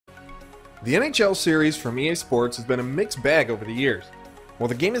The NHL series from EA Sports has been a mixed bag over the years. While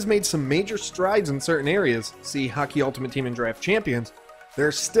the game has made some major strides in certain areas, see Hockey Ultimate Team and Draft Champions, there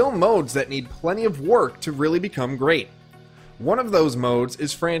are still modes that need plenty of work to really become great. One of those modes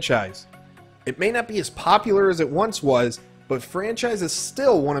is Franchise. It may not be as popular as it once was, but Franchise is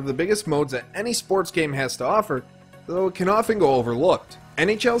still one of the biggest modes that any sports game has to offer, though it can often go overlooked.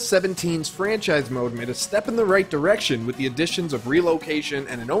 NHL 17's Franchise mode made a step in the right direction with the additions of relocation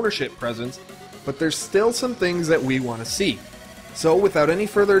and an ownership presence, but there's still some things that we want to see. So without any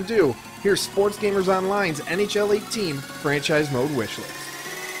further ado, here's Sports Gamers Online's NHL 18 Franchise Mode Wishlist.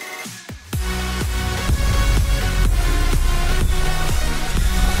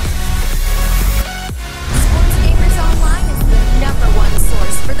 Sports Gamers Online is the #1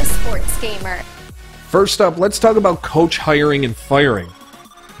 source for the sports gamer. First up, let's talk about coach hiring and firing.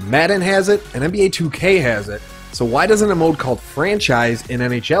 Madden has it, and NBA 2K has it, so why doesn't a mode called Franchise in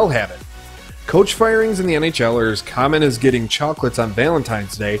NHL have it? Coach firings in the NHL are as common as getting chocolates on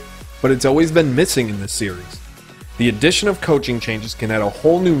Valentine's Day, but it's always been missing in this series. The addition of coaching changes can add a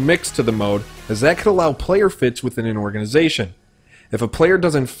whole new mix to the mode, as that could allow player fits within an organization. If a player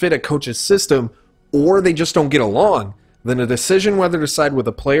doesn't fit a coach's system, or they just don't get along, then a decision whether to side with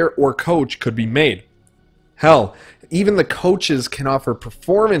a player or coach could be made. Hell, even the coaches can offer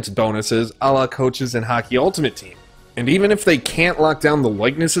performance bonuses a la coaches in Hockey Ultimate Team. And even if they can't lock down the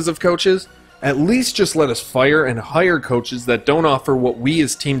likenesses of coaches, at least just let us fire and hire coaches that don't offer what we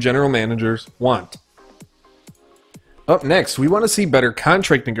as team general managers want. Up next, we want to see better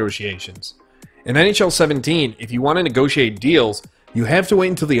contract negotiations. In NHL 17, if you want to negotiate deals, you have to wait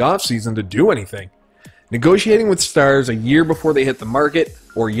until the offseason to do anything. Negotiating with stars a year before they hit the market,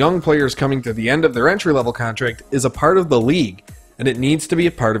 or young players coming to the end of their entry-level contract, is a part of the league, and it needs to be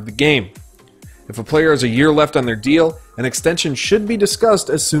a part of the game. If a player has a year left on their deal, an extension should be discussed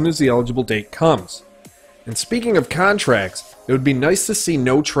as soon as the eligible date comes. And speaking of contracts, it would be nice to see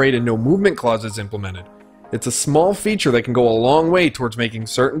no trade and no movement clauses implemented. It's a small feature that can go a long way towards making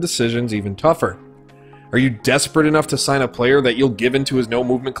certain decisions even tougher. Are you desperate enough to sign a player that you'll give into his no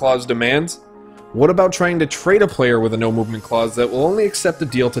movement clause demands? What about trying to trade a player with a no movement clause that will only accept a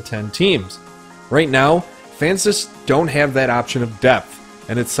deal to 10 teams? Right now, fans just don't have that option of depth,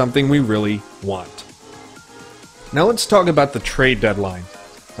 and it's something we really want. Now let's talk about the trade deadline.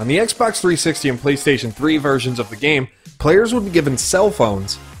 On the Xbox 360 and PlayStation 3 versions of the game, players would be given cell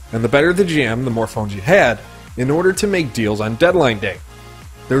phones, and the better the GM, the more phones you had, in order to make deals on deadline day.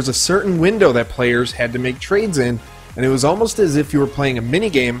 There was a certain window that players had to make trades in, and it was almost as if you were playing a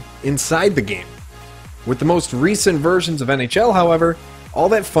minigame inside the game. With the most recent versions of NHL, however, all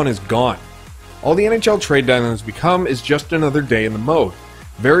that fun is gone. All the NHL trade deadlines become is just another day in the mode.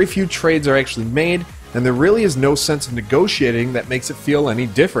 Very few trades are actually made, and there really is no sense of negotiating that makes it feel any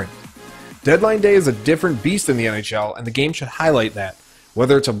different. Deadline day is a different beast in the NHL, and the game should highlight that.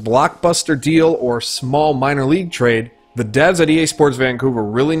 Whether it's a blockbuster deal or small minor league trade, the devs at EA Sports Vancouver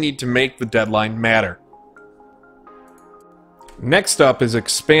really need to make the deadline matter. Next up is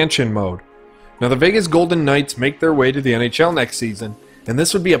expansion mode. Now the Vegas Golden Knights make their way to the NHL next season, and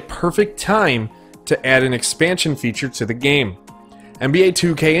this would be a perfect time to add an expansion feature to the game. NBA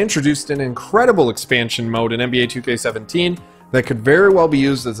 2K introduced an incredible expansion mode in NBA 2K17 that could very well be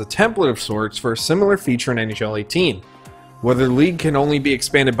used as a template of sorts for a similar feature in NHL 18. Whether the league can only be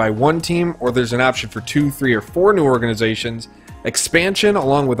expanded by one team, or there's an option for 2, 3, or 4 new organizations, expansion,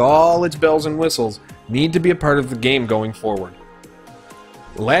 along with all its bells and whistles, need to be a part of the game going forward.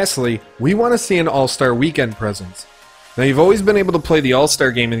 Lastly, we want to see an All-Star Weekend presence. Now, you've always been able to play the All-Star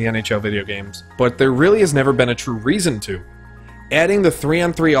game in the NHL video games, but there really has never been a true reason to. Adding the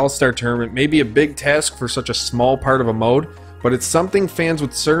 3-on-3 All-Star tournament may be a big task for such a small part of a mode, but it's something fans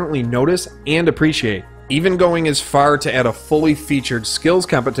would certainly notice and appreciate. Even going as far to add a fully featured skills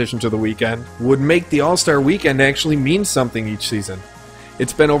competition to the weekend would make the All-Star Weekend actually mean something each season.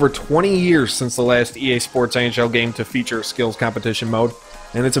 It's been over 20 years since the last EA Sports NHL game to feature a skills competition mode,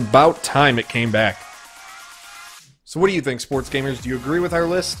 and it's about time it came back. So what do you think, sports gamers? Do you agree with our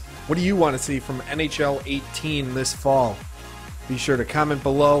list? What do you want to see from NHL 18 this fall? Be sure to comment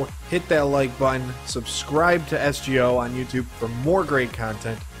below, hit that like button, subscribe to SGO on YouTube for more great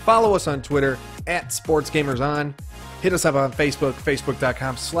content, follow us on Twitter @SportsGamersOn, hit us up on Facebook,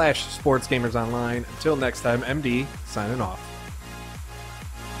 facebook.com/SportsGamersOnline. Until next time, MD signing off.